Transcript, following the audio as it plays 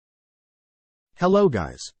Hello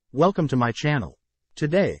guys, welcome to my channel.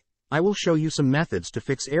 Today, I will show you some methods to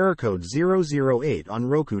fix error code 008 on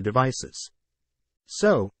Roku devices.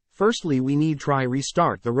 So, firstly we need try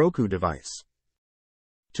restart the Roku device.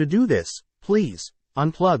 To do this, please,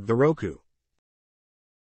 unplug the Roku.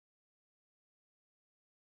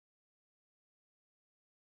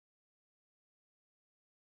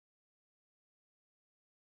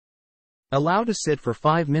 Allow to sit for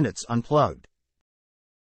 5 minutes unplugged.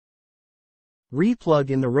 Re-plug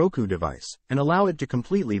in the Roku device, and allow it to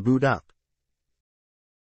completely boot up.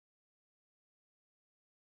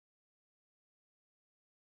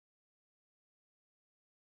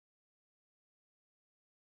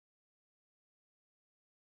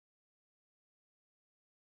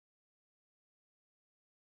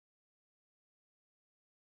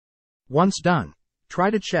 Once done, try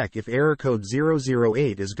to check if error code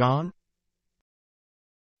 008 is gone.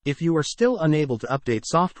 If you are still unable to update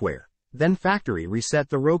software, then factory reset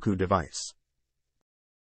the Roku device.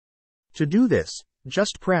 To do this,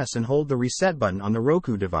 just press and hold the reset button on the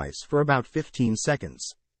Roku device for about 15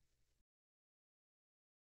 seconds.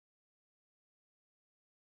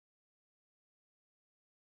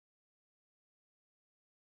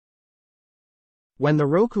 When the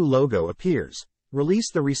Roku logo appears,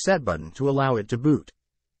 release the reset button to allow it to boot.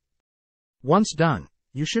 Once done,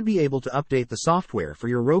 you should be able to update the software for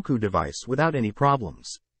your Roku device without any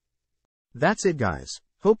problems. That's it guys,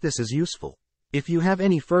 hope this is useful. If you have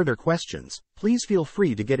any further questions, please feel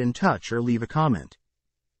free to get in touch or leave a comment.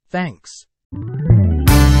 Thanks.